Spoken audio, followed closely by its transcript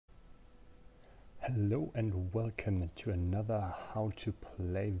Hello and welcome to another how to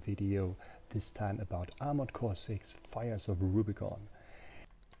play video, this time about Armored Core 6 Fires of Rubicon.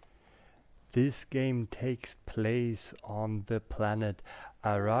 This game takes place on the planet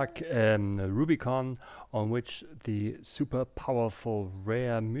Rubicon, on which the super powerful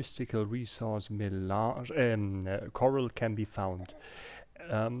rare mystical resource melange coral can be found.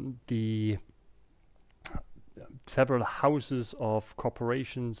 The several houses of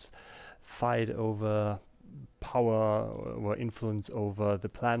corporations fight over power or influence over the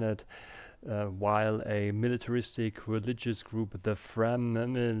planet, while a militaristic religious group, the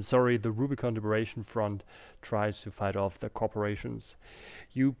Rubicon Liberation Front, tries to fight off the corporations.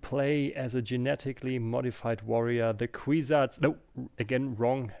 You play as a genetically modified warrior, the Quickstarter. No, again,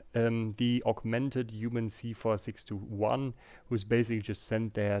 wrong. The augmented human C4621, who's basically just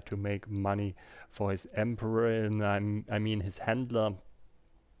sent there to make money for his emperor, and I mean his handler.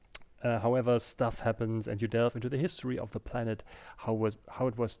 However, stuff happens and you delve into the history of the planet, how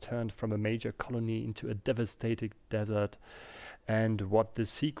it was turned from a major colony into a devastating desert, and what the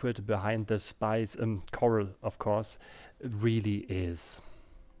secret behind the spice, coral of course, really is.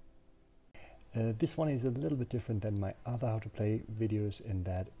 This one is a little bit different than my other how to play videos in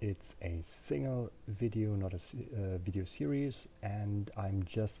that it's a single video, not a video series, and I'm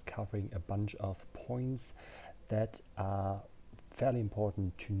just covering a bunch of points that are fairly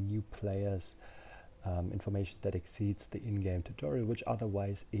important to new players, information that exceeds the in-game tutorial, which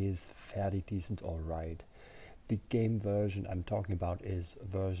otherwise is fairly decent alright. The game version I'm talking about is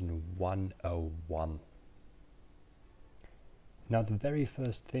version 101. Now the very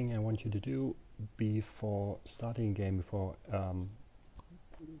first thing I want you to do before starting a game, before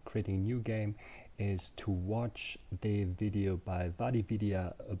creating a new game, is to watch the video by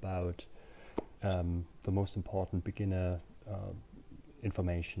VaatiVidya about the most important beginner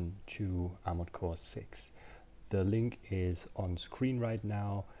information to Armored Core 6. The link is on screen right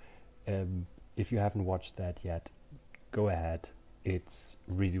now. If you haven't watched that yet, go ahead. It's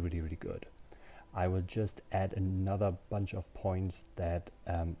really good. I will just add another bunch of points that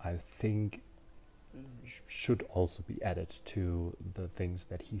I think should also be added to the things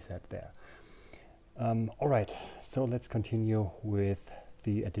that he said there. Alright, so let's continue with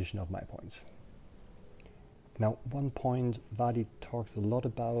the addition of my points. Now, one point Vaati talks a lot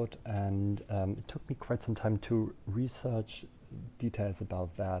about, and it took me quite some time to research details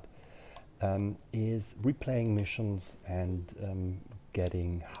about that, is replaying missions and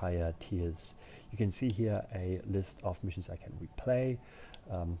getting higher tiers. You can see here a list of missions I can replay.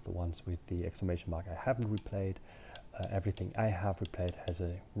 The ones with the exclamation mark I haven't replayed. Everything I have replayed has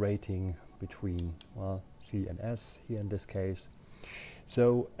a rating between, well, C and S here in this case.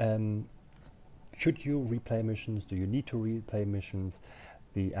 So, should you replay missions? Do you need to replay missions?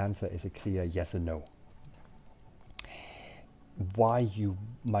 The answer is a clear yes and no. Why you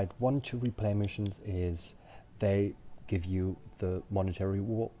might want to replay missions is they give you the monetary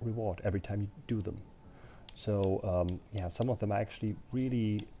reward every time you do them. So yeah, some of them are actually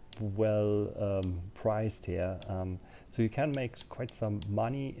really well priced here. So you can make quite some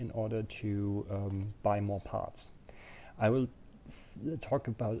money in order to buy more parts. I will talk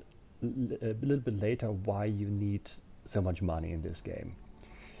about a little bit later why you need so much money in this game.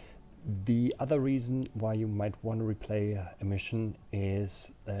 The other reason why you might want to replay a mission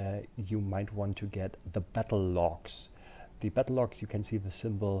is you might want to get the battle logs. The battle logs, you can see the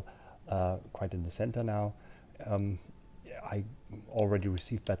symbol quite in the center now. I already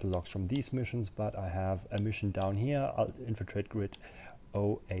received battle logs from these missions, but I have a mission down here, Infiltrate Grid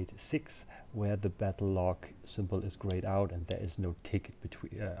 086, where the battle log symbol is grayed out and there is no ticket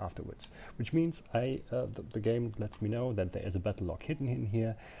between afterwards, which means the game lets me know that there is a battle log hidden in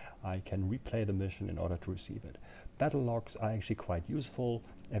here. I can replay the mission in order to receive it. Battle logs are actually quite useful.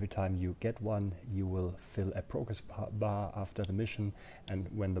 Every time you get one, you will fill a progress bar after the mission, and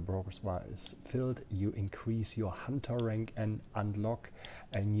when the progress bar is filled, you increase your hunter rank and unlock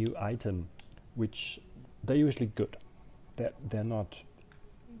a new item, which they're usually good. They're not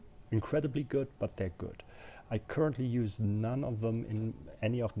incredibly good, but they're good. I currently use none of them in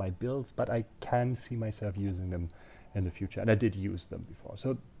any of my builds, but I can see myself using them in the future, and I did use them before.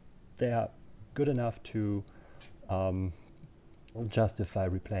 So they are good enough to justify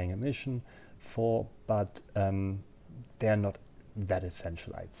replaying a mission for, but they're not that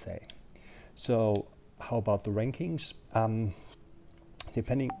essential, I'd say. So how about the rankings?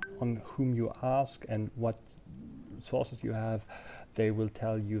 Depending on whom you ask and what sources you have, they will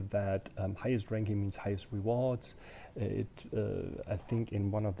tell you that highest ranking means highest rewards. I think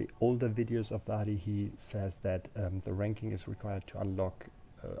in one of the older videos of Vaati, he says that the ranking is required to unlock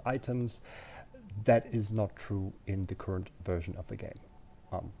items. That is not true in the current version of the game,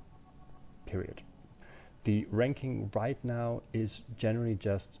 period. The ranking right now is generally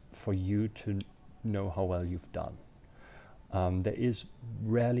just for you to know how well you've done. There is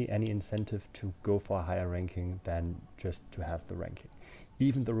rarely any incentive to go for a higher ranking than just to have the ranking.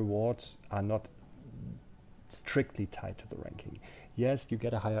 Even the rewards are not strictly tied to the ranking. Yes, you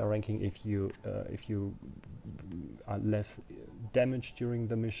get a higher ranking if you are less damaged during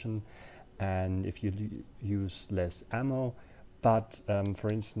the mission and if you use less ammo, but for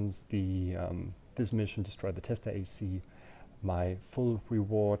instance, this mission, Destroy the Tester AC, my full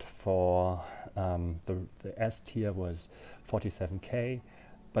reward for the S tier was 47k,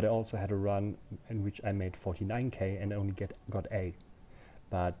 but I also had a run in which I made 49k and only got A.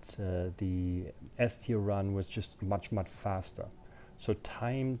 But the S tier run was just much faster. So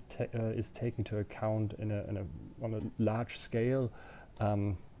time is taken into account on a large scale.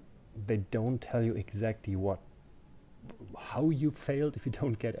 They don't tell you exactly how you failed if you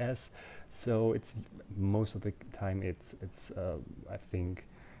don't get S. So it's most of the time it's I think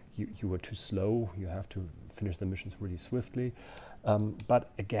you were too slow. You have to finish the missions really swiftly.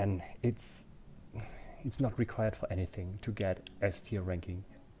 But again, it's not required for anything to get S tier ranking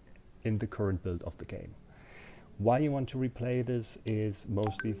in the current build of the game. Why you want to replay this is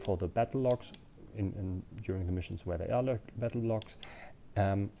mostly for the battle logs during the missions where they are battle logs.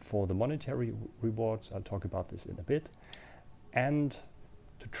 For the monetary rewards, I'll talk about this in a bit, and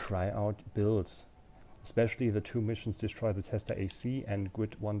to try out builds, especially the two missions, Destroy the Tester AC and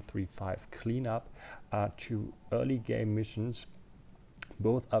Grid 135 Cleanup, are two early game missions.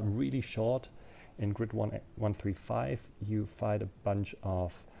 Both are really short. In Grid 135 you fight a bunch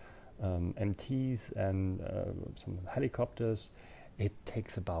of MTs and some helicopters. It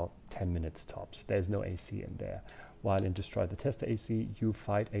takes about 10 minutes tops. There's no AC in there. While in Destroy the Tester AC you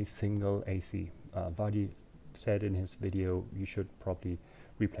fight a single AC. VaatiVidya said in his video you should probably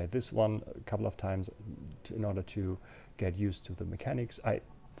replay this one a couple of times in order to get used to the mechanics. I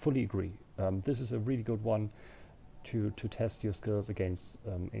fully agree. This is a really good one to test your skills against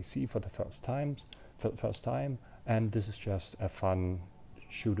AC for the first time, and this is just a fun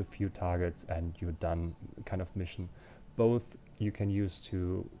shoot a few targets and you're done kind of mission. Both you can use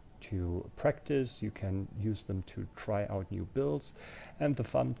to practice, you can use them to try out new builds, and the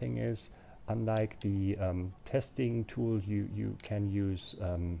fun thing is, unlike the testing tool you can use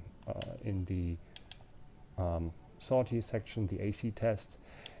in the sortie section, the AC test,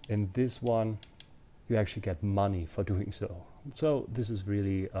 in this one you actually get money for doing so. So this is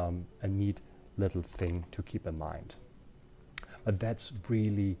really a neat little thing to keep in mind. But that's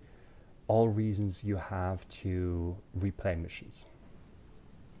really all reasons you have to replay missions.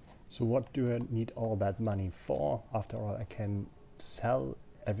 So what do I need all that money for? After all, I can sell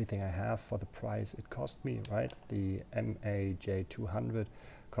everything I have for the price it cost me, right? The MAJ200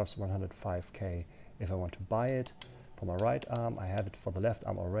 costs 105k if I want to buy it. For my right arm, I have it for the left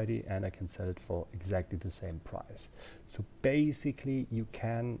arm already, and I can sell it for exactly the same price. So basically you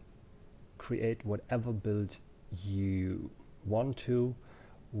can create whatever build you want to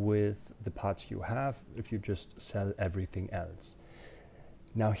with the parts you have if you just sell everything else.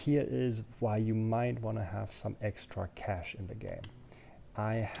 Now here is why you might want to have some extra cash in the game.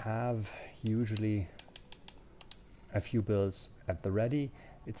 I have usually a few builds at the ready.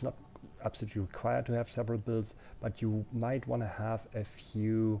 It's not absolutely required to have several builds, but you might want to have a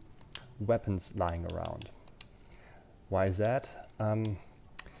few weapons lying around. Why is that?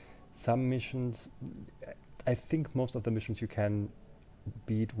 Some missions, I think most of the missions you can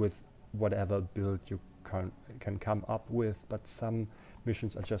beat with whatever build you can come up with, but some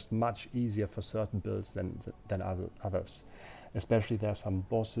missions are just much easier for certain builds than others. Especially there are some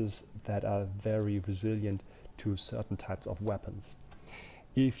bosses that are very resilient to certain types of weapons.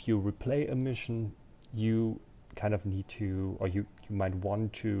 If you replay a mission, you kind of need to, or you might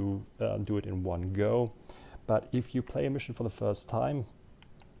want to do it in one go. But if you play a mission for the first time,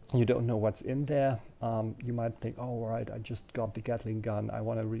 you don't know what's in there, you might think, oh, all right, I just got the Gatling gun, I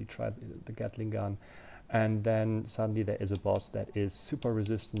want to really try the Gatling gun. And then suddenly there is a boss that is super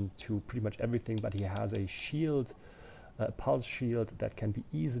resistant to pretty much everything, but he has a shield, a pulse shield that can be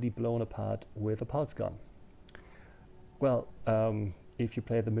easily blown apart with a pulse gun. Well, if you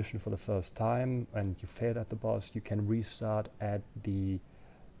play the mission for the first time and you fail at the boss, you can restart at the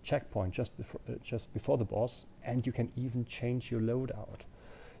checkpoint just before the boss, and you can even change your loadout.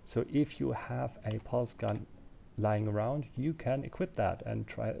 So if you have a pulse gun lying around, you can equip that and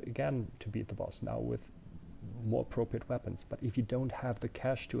try again to beat the boss, now with more appropriate weapons. But if you don't have the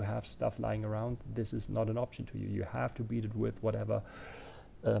cash to have stuff lying around, this is not an option to you. You have to beat it with whatever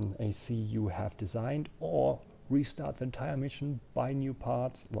AC you have designed, or restart the entire mission, buy new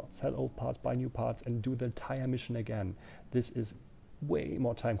parts, well, sell old parts, buy new parts, and do the entire mission again. This is way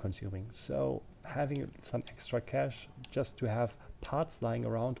more time consuming. So having some extra cash just to have parts lying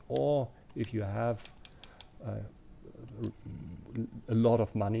around, or if you have a lot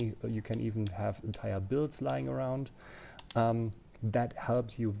of money, you can even have entire builds lying around. That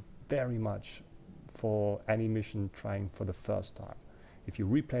helps you very much for any mission trying for the first time. If you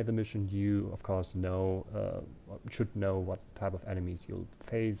replay the mission, you of course should know what type of enemies you'll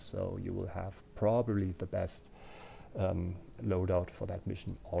face, so you will have probably the best loadout for that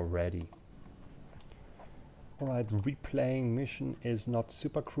mission already. Alright, replaying mission is not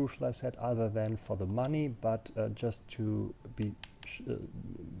super crucial, I said, other than for the money, but just to be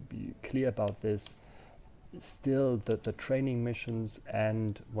clear about this, still the training missions,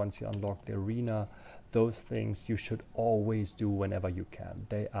 and once you unlock the arena, those things you should always do whenever you can.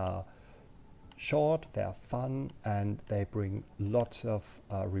 They are short, they are fun, and they bring lots of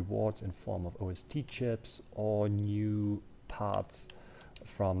rewards in form of OST chips or new parts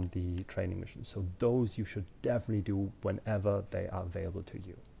from the training mission. So those you should definitely do whenever they are available to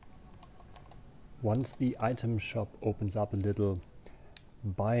you. Once the item shop opens up a little,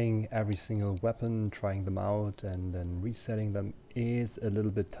 buying every single weapon, trying them out, and then resetting them is a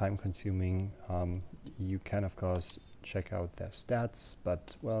little bit time consuming. You can of course check out their stats,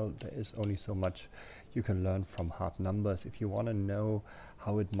 but well, there is only so much you can learn from hard numbers. If you want to know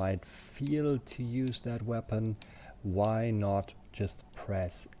how it might feel to use that weapon, why not just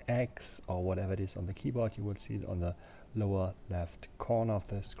press X or whatever it is on the keyboard. You will see it on the lower left corner of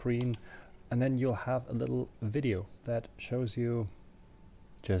the screen, and then you'll have a little video that shows you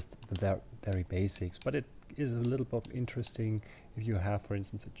just the very basics, but it is a little bit interesting if you have, for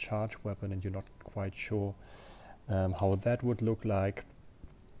instance, a charge weapon and you're not quite sure how that would look like.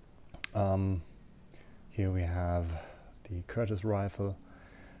 Here we have the Curtis rifle.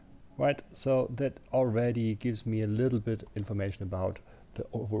 Right, so that already gives me a little bit information about the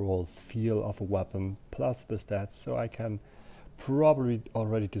overall feel of a weapon plus the stats, so I can probably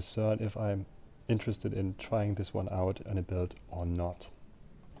already discern if I'm interested in trying this one out in a build or not.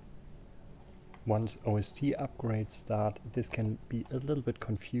 Once OST upgrades start, this can be a little bit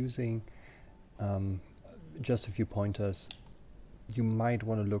confusing. Just a few pointers. You might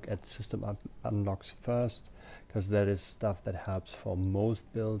want to look at system unlocks first, because that is stuff that helps for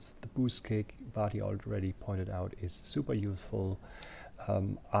most builds. The boost kick, Vaati already pointed out, is super useful.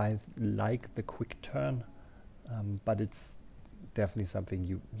 I like the quick turn, but it's definitely something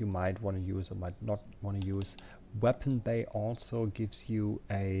you might want to use or might not want to use. Weapon Bay also gives you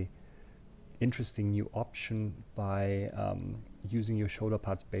a interesting new option by using your shoulder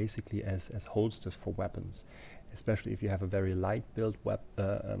parts basically as holsters for weapons, especially if you have a very light build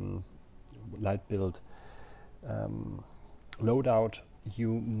loadout.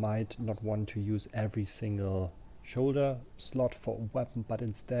 You might not want to use every single shoulder slot for a weapon, but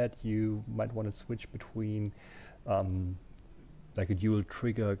instead you might want to switch between like a dual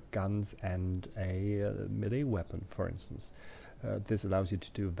trigger guns and a melee weapon, for instance. This allows you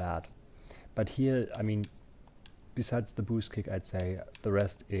to do that. But here, I mean, besides the boost kick, I'd say the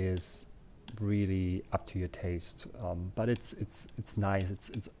rest is really up to your taste. But it's nice.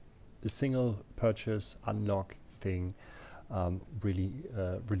 It's a single purchase unlock thing, really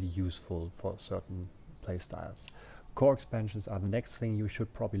useful for certain playstyles. Core expansions are the next thing you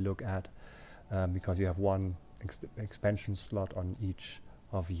should probably look at, because you have one expansion slot on each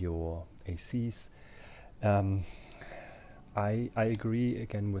of your ACs. I agree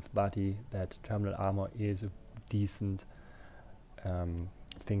again with Vaati that terminal armor is a decent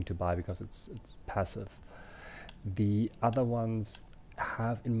thing to buy because it's passive. The other ones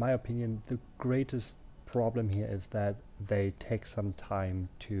have, in my opinion, the greatest problem here is that they take some time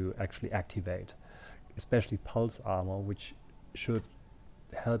to actually activate, especially pulse armor, which should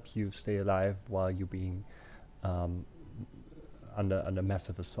help you stay alive while you're being under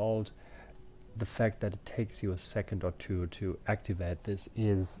massive assault. The fact that it takes you a second or two to activate this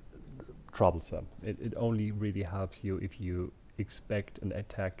is troublesome. It only really helps you if you expect an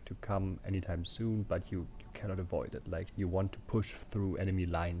attack to come anytime soon, but you cannot avoid it. Like you want to push through enemy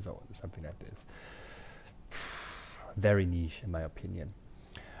lines or something like this. Very niche in my opinion.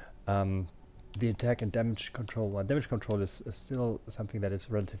 The attack and damage control. Well, damage control is still something that is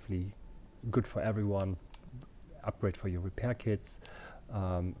relatively good for everyone. Upgrade for your repair kits.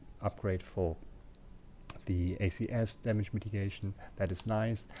 Upgrade for the ACS damage mitigation, that is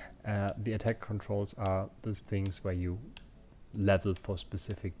nice. The attack controls are those things where you level for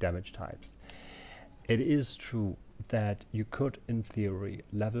specific damage types. It is true that you could, in theory,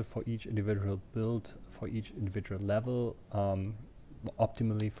 level for each individual build, for each individual level,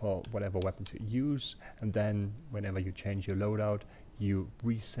 optimally for whatever weapons you use, and then whenever you change your loadout, you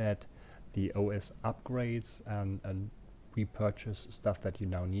reset the OS upgrades and repurchase stuff that you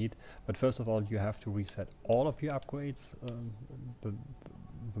now need. But first of all, you have to reset all of your upgrades.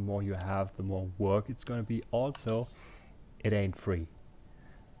 The more you have, the more work it's going to be. Also, it ain't free.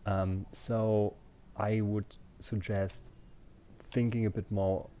 So I would suggest thinking a bit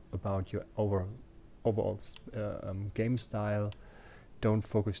more about your overall game style. Don't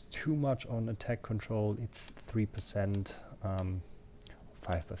focus too much on attack control. It's 3%,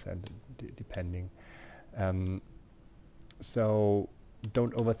 5% depending. So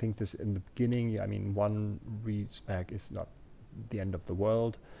don't overthink this in the beginning. I mean, one respec is not the end of the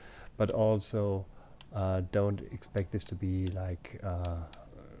world, but also don't expect this to be like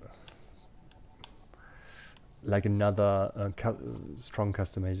another strong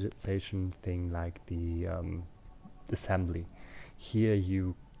customization thing like the assembly. Here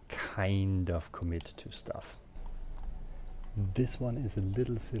you kind of commit to stuff. This one is a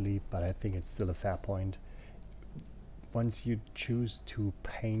little silly, but I think it's still a fair point. Once you choose to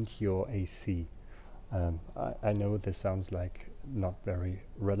paint your AC, I know this sounds like not very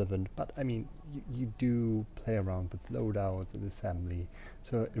relevant, but I mean, you do play around with loadouts and assembly,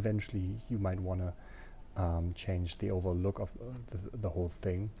 so eventually you might want to change the overall look of the whole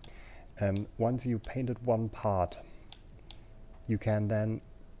thing. Once you painted one part, you can then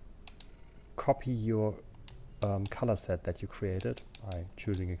copy your color set that you created by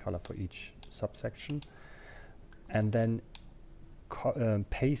choosing a color for each subsection, and then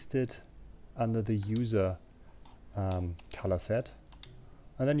paste it under the user color set,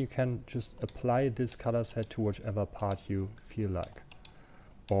 and then you can just apply this color set to whichever part you feel like,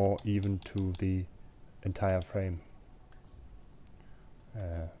 or even to the entire frame.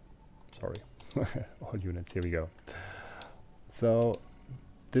 Sorry, all units, here we go. So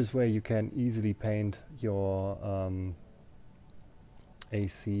this way you can easily paint your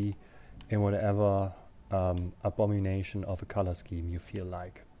AC in whatever abomination of a color scheme you feel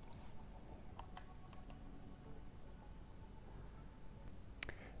like.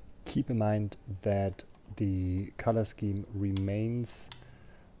 Keep in mind that the color scheme remains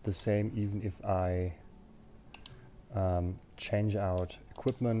the same even if I change out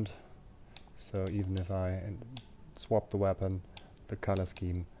equipment. So even if I swap the weapon, the color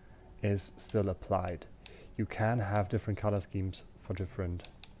scheme is still applied. You can have different color schemes for different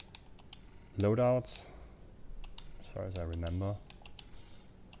loadouts, as far as I remember.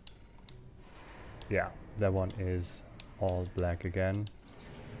 Yeah, that one is all black again,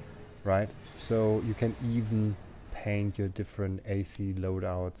 right? So you can even paint your different AC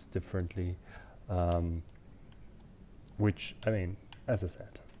loadouts differently, which, I mean, as I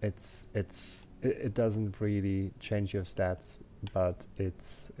said, it doesn't really change your stats, but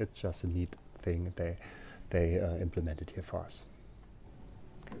it's just a neat thing they implemented here for us.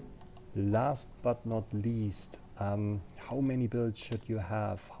 Last but not least, how many builds should you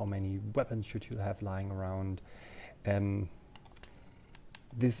have? How many weapons should you have lying around?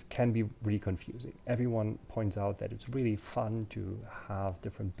 This can be really confusing. Everyone points out that it's really fun to have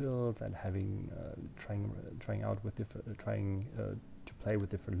different builds and having trying out with trying to play with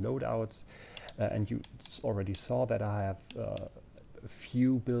different loadouts. And you already saw that I have a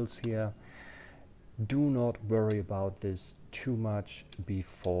few builds here. Do not worry about this too much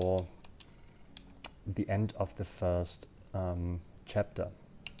before the end of the first chapter,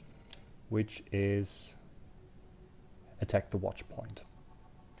 which is Attack the Watch Point.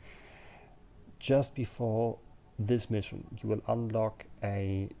 Just before this mission, you will unlock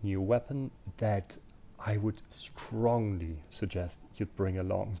a new weapon that I would strongly suggest you bring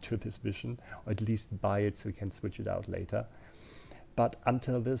along to this mission, or at least buy it so you can switch it out later. But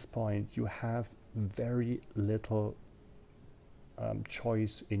until this point, you have very little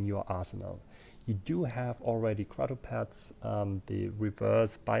choice in your arsenal. You do have already quadrupeds, the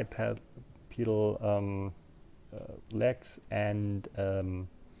reverse bipedal legs, and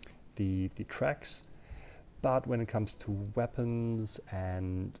the tracks, but when it comes to weapons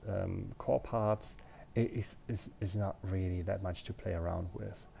and core parts, it is not really that much to play around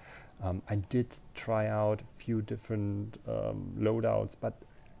with. I did try out a few different loadouts, but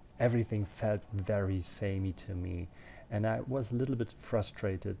everything felt very samey to me, and I was a little bit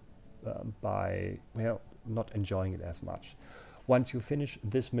frustrated by, well, not enjoying it as much. Once you finish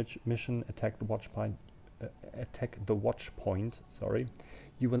this mission, attack the watch point, sorry,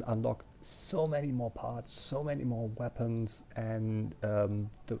 you will unlock so many more parts, so many more weapons, and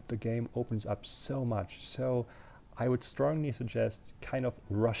the game opens up so much. So I would strongly suggest kind of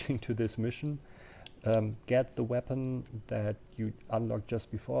rushing to this mission. Get the weapon that you unlocked just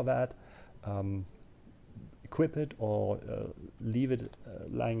before that, equip it, or leave it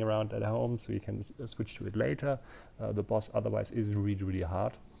lying around at home so you can switch to it later. The boss otherwise is really, really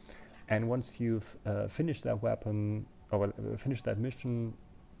hard. And once you've finished that weapon, or finished that mission,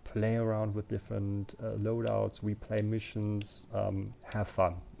 play around with different loadouts, replay missions, have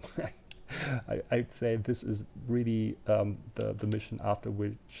fun. I'd say this is really the mission after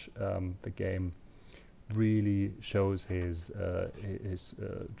which the game really shows his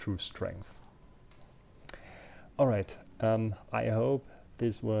true strength. All right, I hope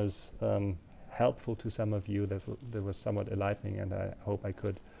this was helpful to some of you, that was somewhat enlightening, and I hope I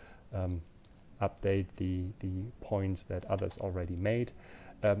could update the points that others already made.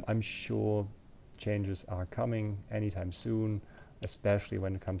 I'm sure changes are coming anytime soon, especially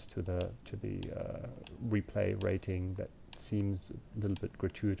when it comes to the replay rating that seems a little bit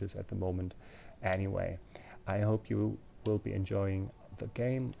gratuitous at the moment. Anyway, I hope you will be enjoying the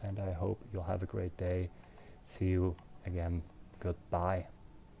game, and I hope you'll have a great day. See you again. Goodbye.